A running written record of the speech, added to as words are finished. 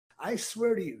I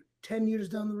swear to you, 10 years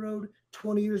down the road,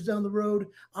 20 years down the road,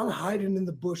 I'm hiding in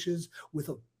the bushes with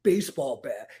a baseball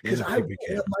bat because I will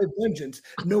have my vengeance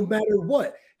no matter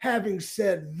what. Having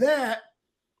said that,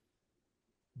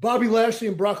 Bobby Lashley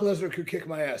and Brock Lesnar could kick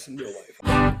my ass in real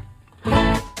life.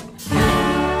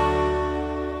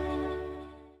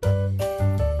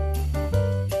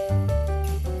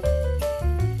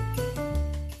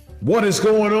 What is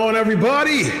going on,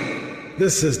 everybody?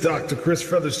 This is Dr. Chris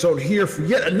Featherstone here for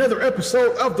yet another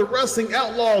episode of the Wrestling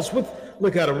Outlaws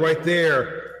look at him right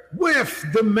there, with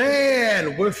the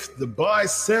man with the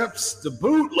biceps, the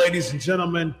boot, ladies and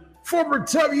gentlemen, former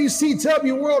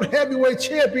WCW World Heavyweight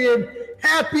Champion,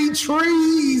 Happy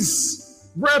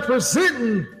Trees,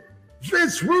 representing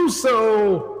Vince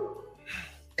Russo,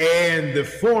 and the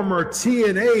former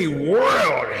TNA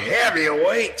World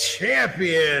Heavyweight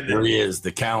Champion. There he is,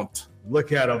 the Count.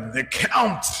 Look at him, the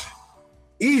Count.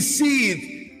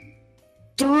 EC3.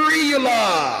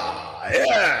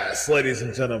 Yes, ladies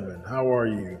and gentlemen, how are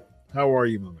you? How are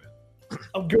you, my man?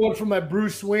 I'm going for my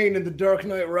Bruce Wayne and the Dark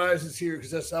Knight Rises here because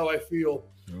that's how I feel.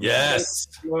 Yes.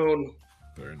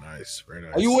 Very nice. Very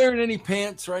nice. Are you wearing any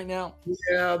pants right now?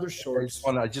 Yeah, they're shorts.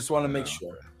 I just want to make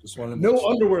sure.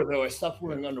 Underwear, though. I stopped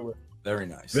wearing underwear. Very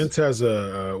nice. Vince has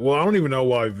a well, I don't even know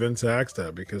why Vince asked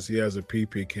that because he has a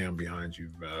PP cam behind you.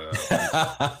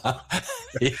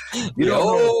 You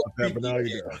know that, but now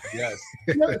you know. Yes.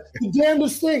 The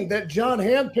damnedest thing, that John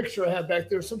Hamm picture I have back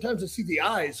there, sometimes I see the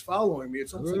eyes following me.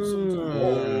 It's almost like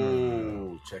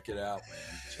something. Check it out,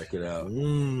 man. Check it out.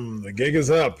 The gig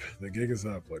is up. The gig is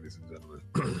up, ladies and gentlemen.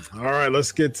 All right,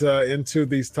 let's get into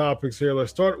these topics here. Let's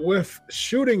start with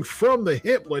shooting from the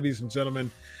hip, ladies and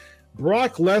gentlemen.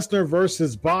 Brock Lesnar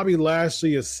versus Bobby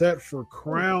Lashley is set for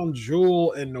Crown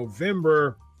Jewel in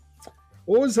November.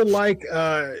 What was it like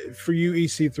for you,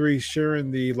 EC3,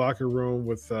 sharing the locker room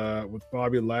with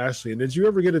Bobby Lashley? And did you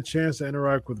ever get a chance to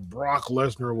interact with Brock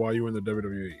Lesnar while you were in the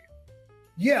WWE?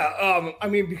 Yeah, I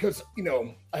mean, because,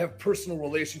 I have personal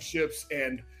relationships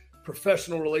and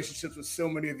professional relationships with so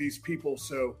many of these people,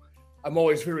 so I'm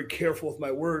always very careful with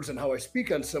my words and how I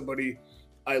speak on somebody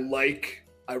I like,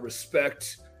 I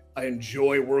respect, I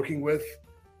enjoy working with,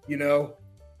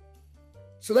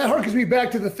 So that harkens me back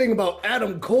to the thing about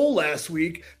Adam Cole last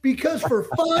week, because for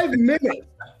 5 minutes,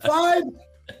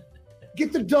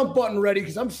 get the dump button ready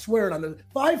because I'm swearing on this.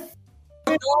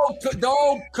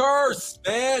 Don't curse,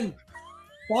 man.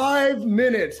 5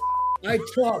 minutes, I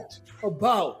talked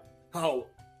about how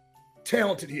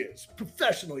talented he is,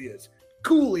 professional he is,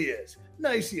 cool he is,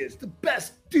 nice he is, the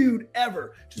best dude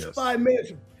ever. Just 5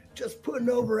 minutes. Just putting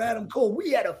over Adam Cole.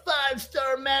 We had a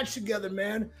 5-star match together,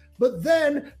 man. But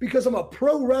then, because I'm a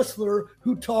pro wrestler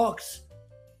who talks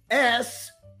I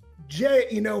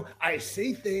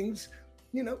say things,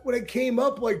 when it came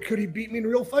up, like, could he beat me in a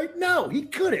real fight? No, he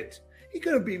couldn't. He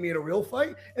couldn't beat me in a real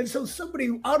fight. And so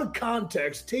somebody out of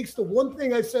context takes the one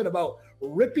thing I said about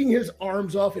ripping his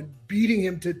arms off and beating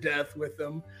him to death with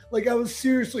them. Like, I was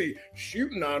seriously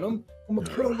shooting on him. I'm a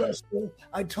pro wrestler.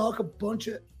 I talk a bunch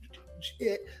of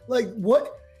shit. Like,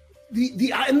 what?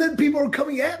 And then people are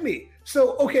coming at me.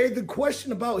 So, okay, the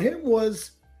question about him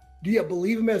was, do you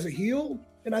believe him as a heel?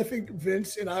 And I think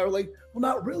Vince and I are like, well,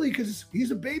 not really, because he's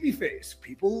a babyface.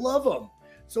 People love him.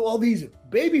 So all these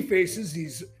baby faces,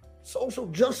 these social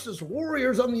justice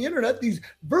warriors on the internet, these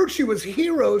virtuous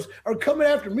heroes are coming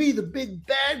after me, the big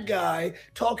bad guy,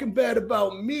 talking bad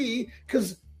about me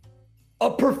because a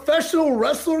professional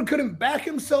wrestler couldn't back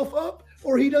himself up,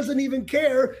 or he doesn't even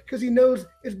care because he knows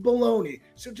it's baloney.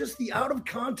 So just the out of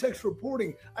context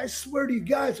reporting, I swear to you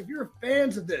guys, if you're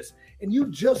fans of this and you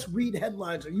just read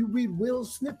headlines or you read little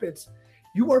snippets,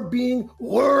 you are being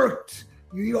worked.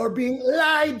 You are being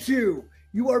lied to.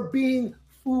 You are being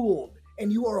fooled,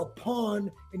 and you are a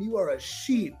pawn and you are a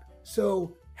sheep.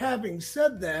 So having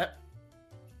said that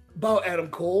about Adam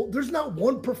Cole, there's not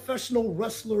one professional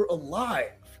wrestler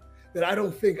alive that I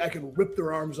don't think I can rip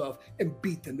their arms off and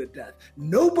beat them to death.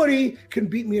 Nobody can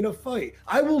beat me in a fight.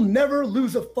 I will never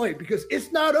lose a fight because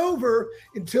it's not over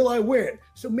until I win.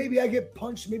 So maybe I get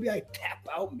punched, maybe I tap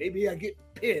out, maybe I get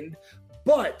pinned.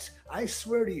 But I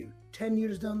swear to you, 10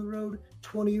 years down the road,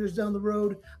 20 years down the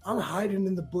road, I'm hiding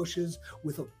in the bushes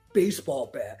with a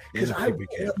baseball bat because I will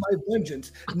have my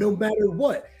vengeance no matter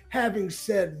what. Having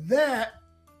said that,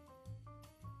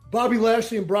 Bobby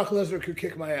Lashley and Brock Lesnar could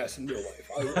kick my ass in real life.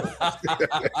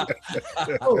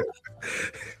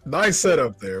 Nice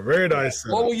setup there. Very nice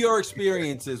setup. What were your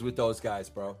experiences with those guys,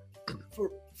 bro?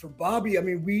 For Bobby, I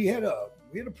mean, we had a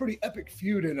pretty epic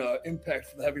feud in Impact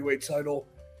for the heavyweight title,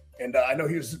 and I know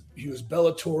he was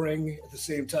Bellatoring at the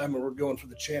same time, and we're going for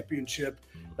the championship.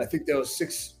 I think that was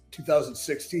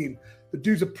 2016. The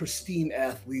dude's a pristine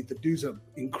athlete. The dude's an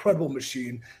incredible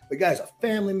machine. The guy's a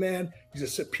family man. He's a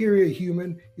superior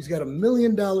human. He's got $1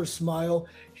 million smile.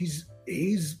 He's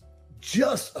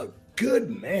just a good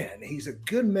man. He's a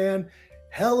good man.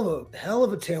 Hell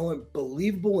of a talent,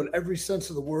 believable in every sense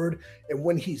of the word. And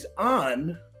when he's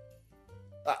on,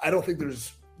 I don't think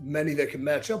there's many that can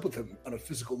match up with him on a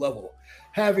physical level.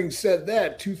 Having said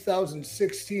that,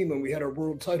 2016, when we had our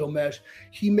world title match,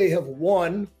 he may have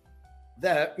won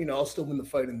that. I'll still win the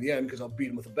fight in the end because I'll beat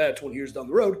him with a bat 20 years down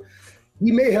the road.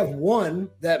 He may have won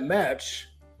that match,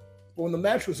 but when the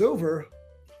match was over,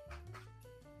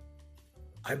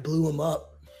 I blew him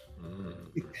up.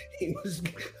 He was,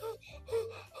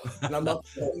 and I'm up.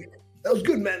 That was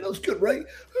good, man. That was good, right?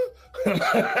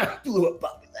 I blew up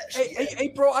Bobby Lashley. Hey,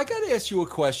 bro, I got to ask you a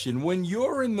question. When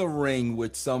you're in the ring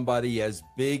with somebody as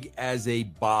big as a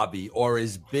Bobby or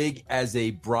as big as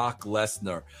a Brock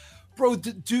Lesnar, bro,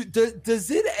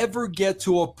 does it ever get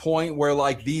to a point where,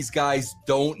 like, these guys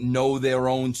don't know their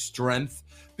own strength?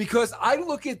 Because I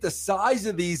look at the size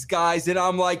of these guys and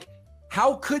I'm like,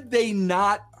 how could they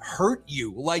not hurt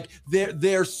you? Like,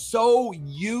 they're so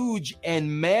huge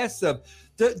and massive.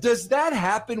 Does that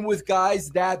happen with guys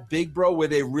that big, bro, where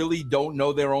they really don't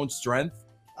know their own strength?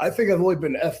 I think I've only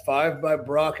been F5 by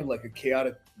Brock in like a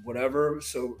chaotic whatever.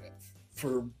 So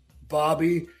for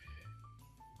Bobby,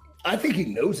 I think he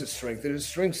knows his strength, and his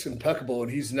strength's impeccable,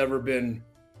 and he's never been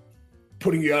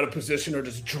putting you out of position or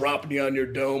just dropping you on your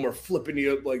dome or flipping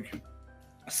you up like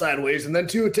sideways. And then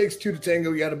two, it takes two to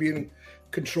tango. You got to be in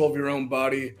control of your own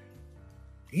body.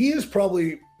 He is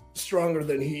probably stronger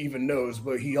than he even knows,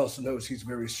 but he also knows he's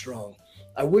very strong.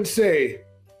 I would say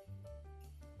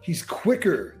he's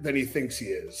quicker than he thinks he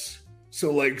is.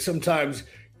 So like sometimes,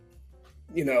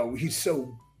 he's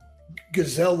so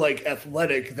gazelle-like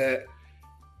athletic that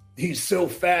he's so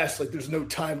fast, like there's no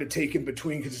time to take in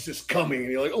between because it's just coming.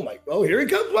 And you're like, oh, here he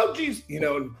comes. Oh, geez.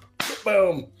 And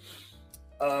boom.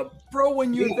 Bro,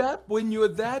 when you're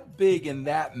that big and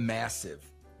that massive,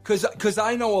 because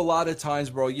I know a lot of times,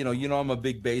 bro, I'm a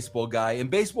big baseball guy, and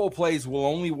baseball plays will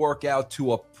only work out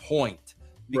to a point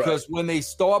because when they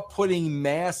start putting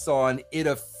mass on, it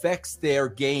affects their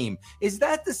game. Is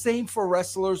that the same for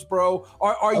wrestlers, bro?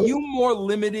 Are you more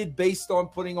limited based on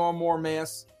putting on more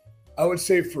mass? I would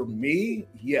say for me,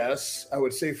 yes. I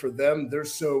would say for them, they're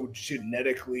so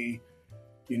genetically,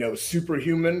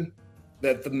 superhuman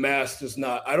that the mass does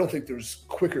not. I don't think there's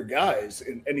quicker guys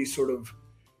in any sort of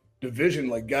division,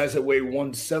 like guys that weigh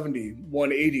 170,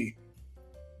 180.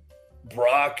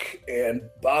 Brock and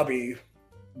Bobby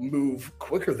move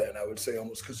quicker than, I would say,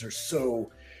 almost because they're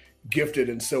so gifted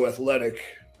and so athletic.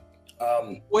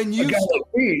 When you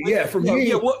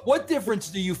me, what difference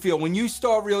do you feel when you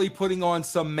start really putting on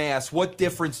some mass? What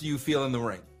difference do you feel in the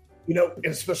ring? And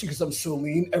especially because I'm so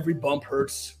lean, every bump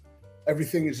hurts.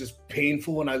 Everything is just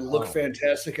painful, and I look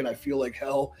fantastic, and I feel like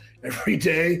hell every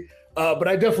day. But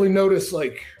I definitely notice,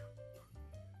 like,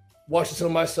 watching some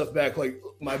of my stuff back, like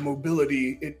my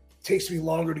mobility, it takes me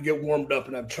longer to get warmed up,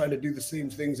 and I'm trying to do the same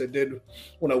things I did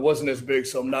when I wasn't as big,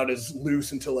 so I'm not as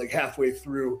loose until like halfway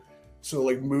through. So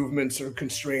like movements are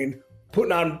constrained.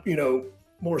 Putting on,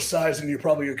 more size than you're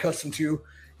probably accustomed to,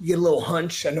 you get a little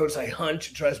hunch. I notice I hunch.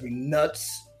 It drives me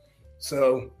nuts.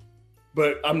 So,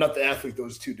 but I'm not the athlete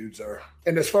those two dudes are.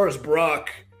 And as far as Brock,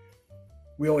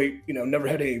 we only, never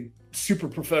had any super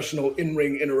professional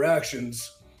in-ring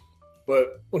interactions.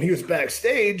 But when he was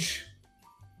backstage,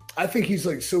 I think he's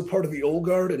like so part of the old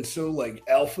guard and so like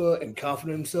alpha and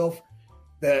confident in himself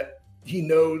that he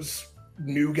knows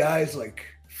new guys like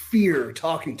fear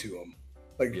talking to him.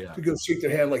 Like to go shake their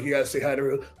hand, like you gotta say hi to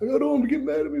her. Like, I don't want to get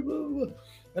mad at me, blah, blah, blah.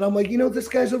 And I'm like, this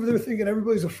guy's over there thinking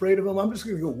everybody's afraid of him. I'm just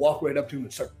gonna go walk right up to him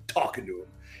and start talking to him.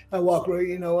 I walk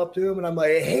right, up to him and I'm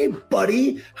like, hey,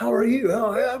 buddy, how are you?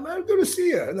 Oh, yeah, I'm good to see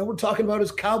you. And then we're talking about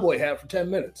his cowboy hat for 10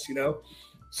 minutes,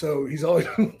 So he's always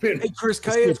been. Hey, Chris,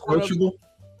 can I ask approachable?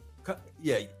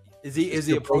 Yeah, is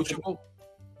he approachable?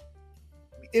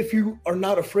 If you are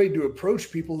not afraid to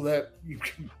approach people that you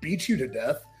can beat you to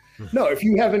death, no. If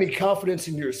you have any confidence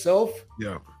in yourself,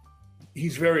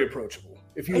 he's very approachable.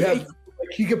 If you have,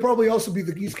 he could probably also be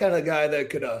he's kind of guy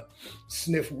that could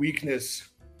sniff weakness,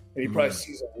 and he probably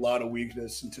sees a lot of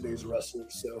weakness in today's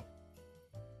wrestlers. So.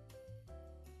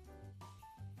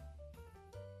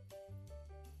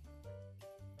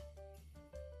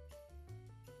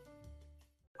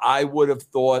 I would have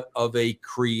thought of a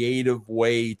creative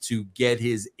way to get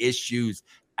his issues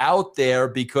out there,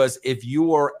 because if you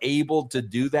were able to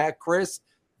do that, Chris,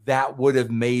 that would have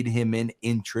made him an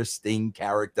interesting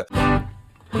character.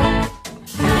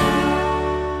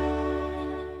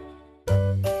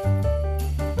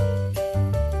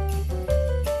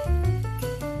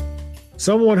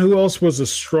 Someone who else was a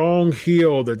strong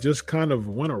heel that just kind of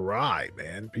went awry,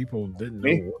 man. People didn't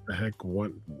know what the heck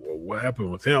what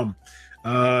happened with him.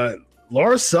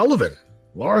 Lars Sullivan.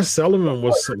 Lars Sullivan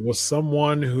was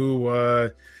someone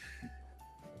who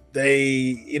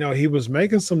he was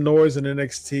making some noise in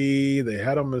NXT. They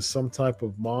had him as some type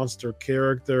of monster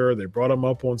character. They brought him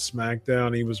up on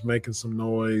SmackDown. He was making some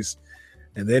noise,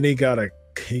 and then he got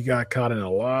caught in a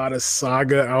lot of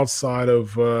saga outside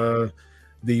of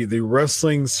the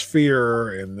wrestling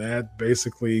sphere, and that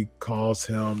basically caused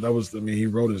him. He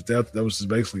wrote his death. That was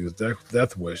basically his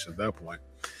death wish at that point,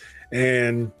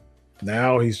 and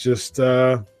now he's just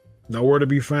nowhere to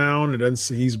be found. And then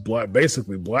he's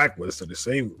basically blacklisted,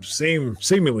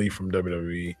 seemingly from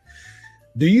WWE.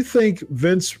 Do you think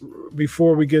Vince,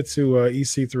 before we get to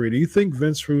EC3, do you think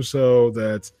Vince Russo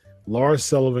that Lars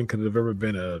Sullivan could have ever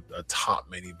been a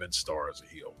top main event star as a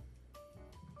heel?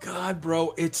 God,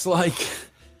 bro, it's like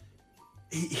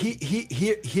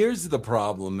here's the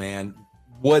problem, man.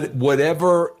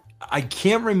 Whatever, I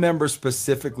can't remember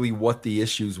specifically what the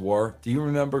issues were. Do you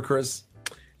remember, Chris?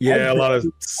 Yeah, I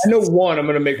know one I'm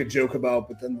going to make a joke about,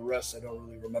 but then the rest I don't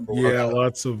really remember. Yeah,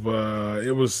 lots of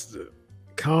it was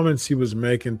comments he was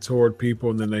making toward people,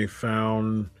 and then they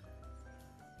found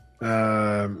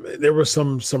there were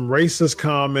some racist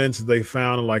comments they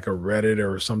found in like a Reddit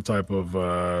or some type of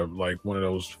like one of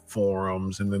those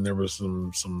forums, and then there was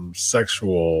some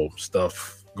sexual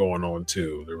stuff going on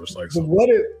too. There was like the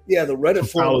Reddit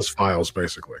forum files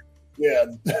basically. Yeah,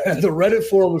 the Reddit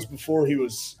forum was before he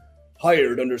was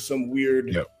hired under some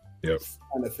weird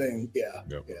kind of thing. Yeah.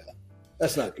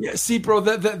 That's not good. Yeah, see, bro,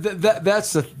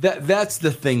 that's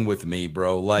the thing with me,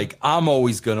 bro. Like, I'm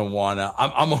always gonna wanna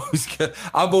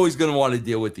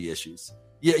deal with the issues.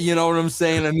 Yeah, you know what I'm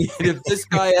saying? I mean, if this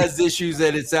guy has issues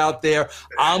and it's out there,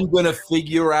 I'm gonna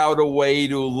figure out a way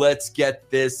to let's get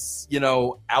this,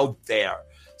 out there.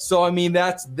 So I mean,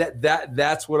 that's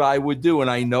what I would do.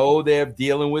 And I know they're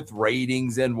dealing with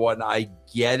ratings and whatnot. I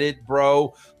get it,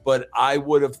 bro. But I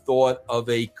would have thought of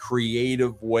a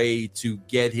creative way to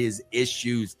get his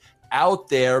issues out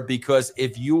there, because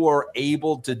if you were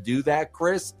able to do that,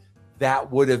 Chris,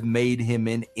 that would have made him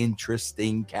an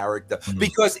interesting character. Mm-hmm.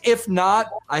 Because if not,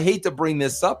 I hate to bring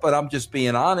this up, but I'm just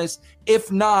being honest.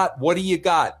 If not, what do you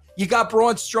got? You got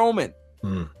Braun Strowman.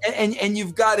 And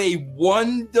you've got a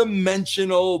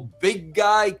one-dimensional big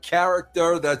guy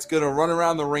character that's going to run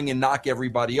around the ring and knock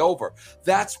everybody over.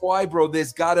 That's why, bro,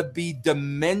 there's got to be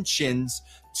dimensions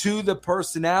to the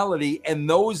personality, and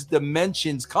those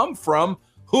dimensions come from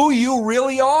who you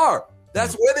really are.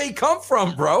 That's where they come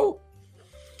from, bro.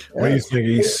 What do you think,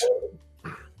 he's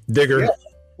Digger?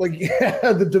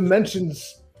 The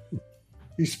dimensions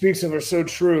he speaks of are so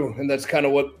true, and that's kind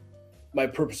of what my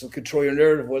purpose of Control Your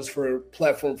Narrative was, for a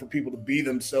platform for people to be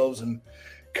themselves and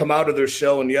come out of their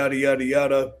shell and yada, yada,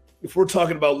 yada. If we're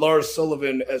talking about Lars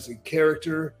Sullivan as a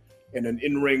character and an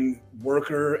in-ring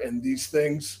worker and these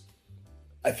things,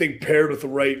 I think paired with the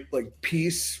right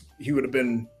piece, he could have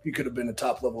been a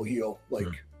top-level heel,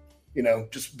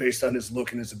 just based on his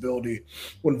look and his ability.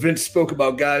 When Vince spoke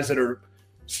about guys that are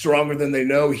stronger than they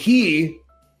know, he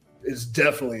is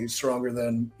definitely stronger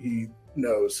than he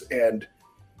knows, and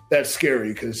that's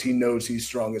scary because he knows he's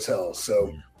strong as hell.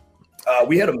 So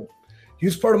we had him. He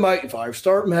was part of my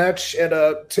 5-star match at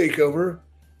a TakeOver.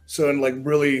 So,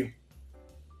 really,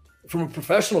 from a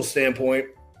professional standpoint,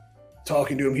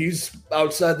 talking to him, he's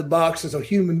outside the box as a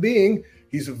human being.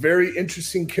 He's a very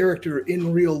interesting character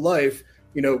in real life.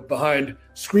 Behind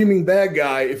screaming bad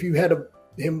guy, if you had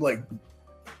him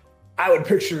I would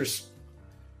picture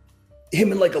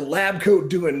him in a lab coat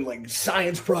doing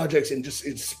science projects and just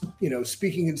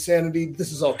speaking insanity.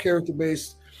 This is all character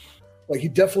based. He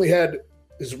definitely had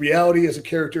his reality as a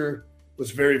character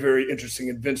was very, very interesting,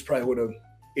 and Vince probably would have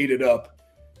ate it up.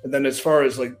 And then as far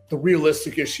as the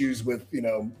realistic issues with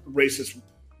racist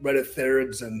Reddit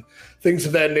threads and things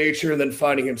of that nature, and then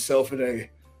finding himself in a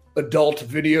adult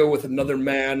video with another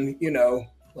man,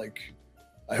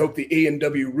 I hope the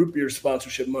A&W root beer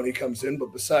sponsorship money comes in.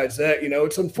 But besides that,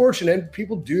 it's unfortunate.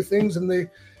 People do things and they,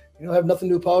 have nothing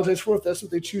to apologize for if that's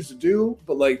what they choose to do.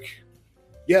 But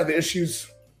the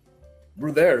issues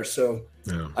were there. So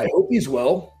I hope he's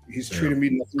well. He's treated me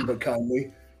nothing but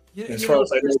kindly. As far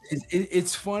as I know,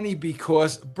 it's funny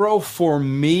because, bro, for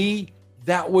me,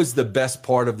 that was the best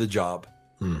part of the job.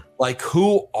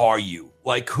 Who are you?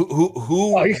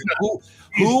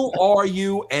 Who are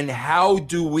you, and how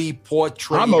do we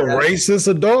portray? I'm a racist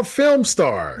adult film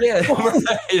star. Yeah, right,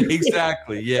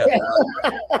 exactly. Yeah,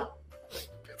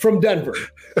 from Denver,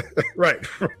 right?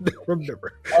 From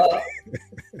Denver.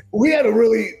 We had a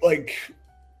really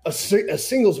a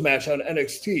singles match on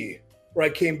NXT where I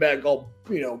came back all,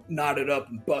 knotted up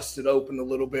and busted open a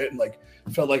little bit and like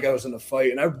felt like I was in a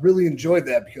fight. And I really enjoyed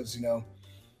that because,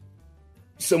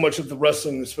 so much of the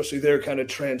wrestling, especially there, kind of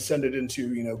transcended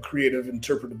into, creative,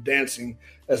 interpretive dancing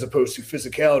as opposed to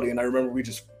physicality. And I remember we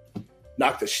just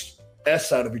knocked the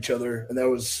S out of each other, and that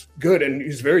was good. And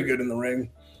he's very good in the ring,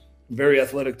 very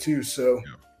athletic too. So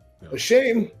a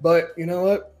shame, but you know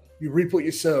what? You reap what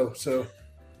you sow. So.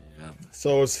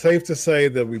 So it's safe to say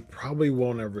that we probably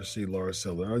won't ever see Lars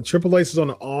Sullivan. Triple H is on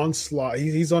an onslaught.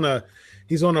 He's on a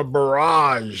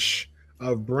barrage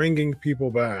of bringing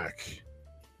people back,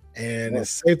 and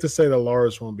it's safe to say that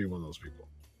Lars won't be one of those people.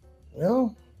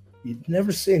 Well, you'd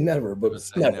never say never, but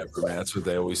never, man. That's what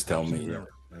they always tell me. Yeah.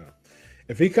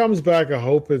 If he comes back, I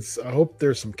hope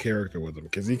there's some character with him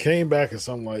because he came back as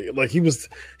something like he was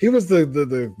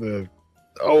the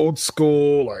old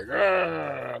school,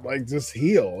 like just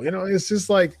heel. It's just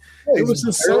like it was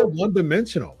just so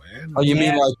one-dimensional, man. Oh, you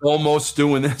mean like almost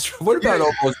doing this? What about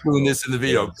almost doing this in the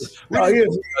video? He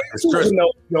doesn't know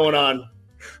what's going on.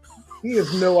 He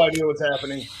has no idea what's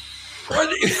happening.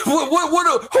 First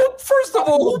of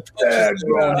all, who touches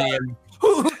him?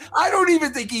 I don't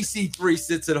even think EC3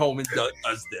 sits at home and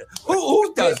does this.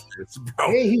 Who does this,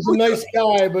 bro? Hey, he's a nice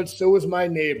guy, but so is my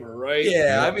neighbor, right?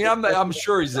 Yeah, I mean, I'm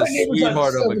sure he's a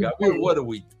sweetheart of a guy. What are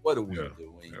we doing, man?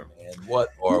 What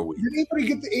are we? Did anybody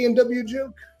get the A&W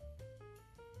joke?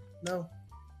 No.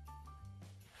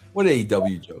 What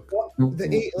AEW joke?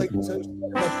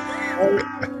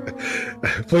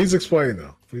 Please explain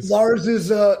though. Lars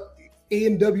is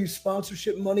A&W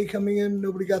sponsorship money coming in.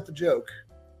 Nobody got the joke.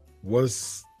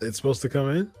 Was it supposed to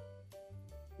come in?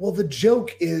 Well, the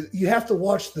joke is you have to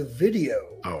watch the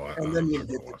video, and then you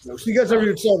get the joke. So you guys ever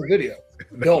even saw the video?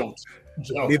 Don't.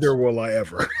 Neither will I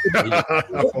ever.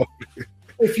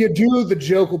 If you do, the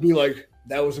joke will be like,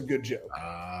 that was a good joke.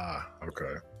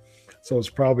 Okay. So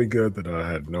it's probably good that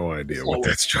I had no idea what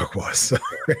that joke was.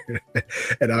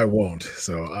 And I won't.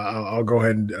 So I'll go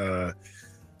ahead and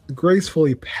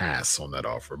gracefully pass on that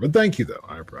offer. But thank you, though.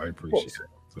 I appreciate it.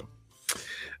 So,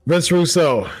 Vince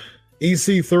Russo,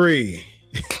 EC3.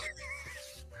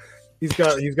 he's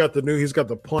got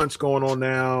the punch going on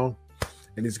now,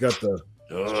 and he's got the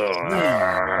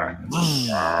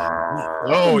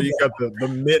you got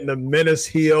the menace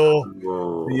heel,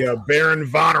 the Baron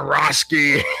Von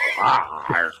Roski.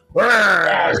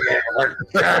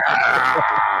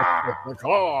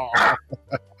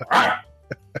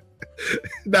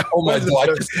 Now, oh my God!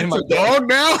 It's a dog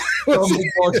now. My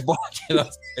dog's barking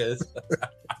upstairs.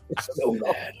 So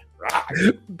bad.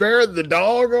 Baron the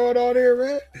dog going on here,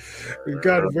 man. We've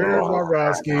got Baron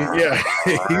Borowski. Yeah,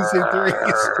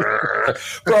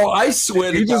 EC3. Bro, I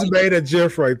swear you just made a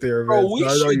GIF right there, man. Bro, we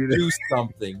should do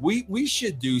something. We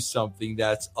should do something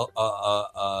that's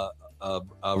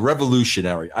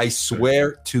revolutionary. I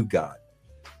swear to God.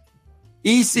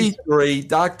 EC3,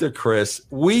 Dr. Chris,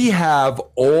 we have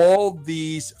all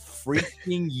these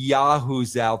freaking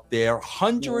yahoos out there,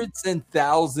 hundreds and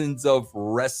thousands of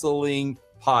wrestling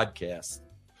podcasts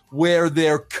where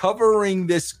they're covering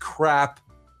this crap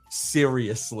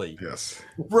seriously. Yes.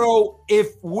 Bro,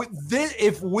 if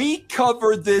we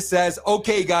covered this as,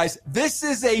 okay, guys, this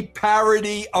is a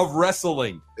parody of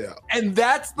wrestling. Yeah. And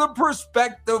that's the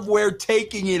perspective we're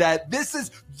taking it at. This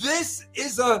is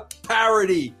a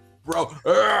parody. Bro,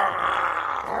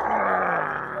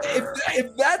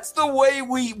 if that's the way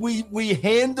we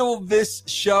handle this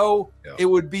show, it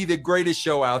would be the greatest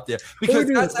show out there because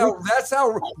that's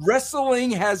how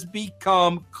wrestling has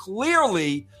become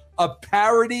clearly a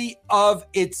parody of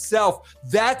itself.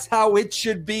 That's how it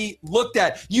should be looked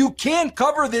at. You can't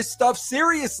cover this stuff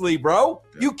seriously, bro.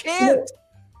 You can't.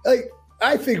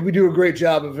 I think we do a great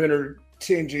job of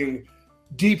interchanging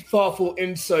deep, thoughtful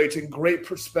insights and great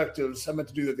perspectives. I meant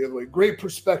to do that the other way. Great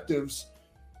perspectives,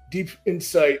 deep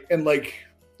insight, and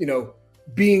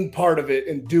being part of it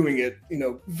and doing it,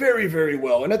 very, very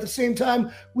well. And at the same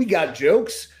time, we got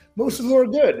jokes. Most of them are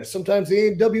good. Sometimes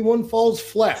the AEW one falls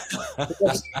flat.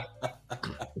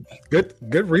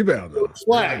 Good rebound though.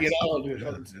 Flat,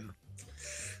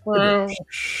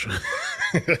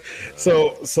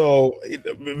 So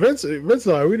Vince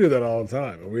and I, we do that all the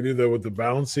time. We do that with the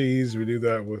Bouncies. We do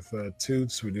that with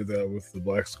Toots. We do that with the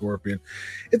Black Scorpion.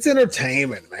 It's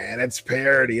entertainment, man. It's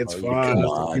parody. It's fun.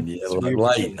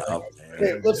 Lighten up, man.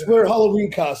 Hey, let's wear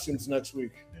Halloween costumes next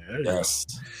week. Yes.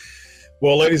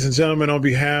 Well, ladies and gentlemen, on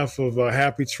behalf of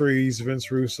Happy Trees,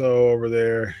 Vince Russo over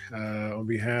there, on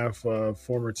behalf of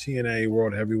former TNA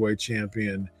World Heavyweight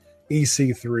Champion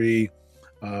EC3,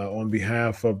 on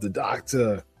behalf of the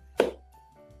doctor,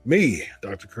 me,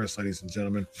 Dr. Chris, ladies and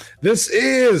gentlemen. This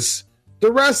is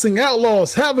the Wrestling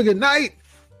Outlaws. Have a good night.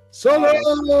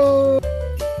 Solo.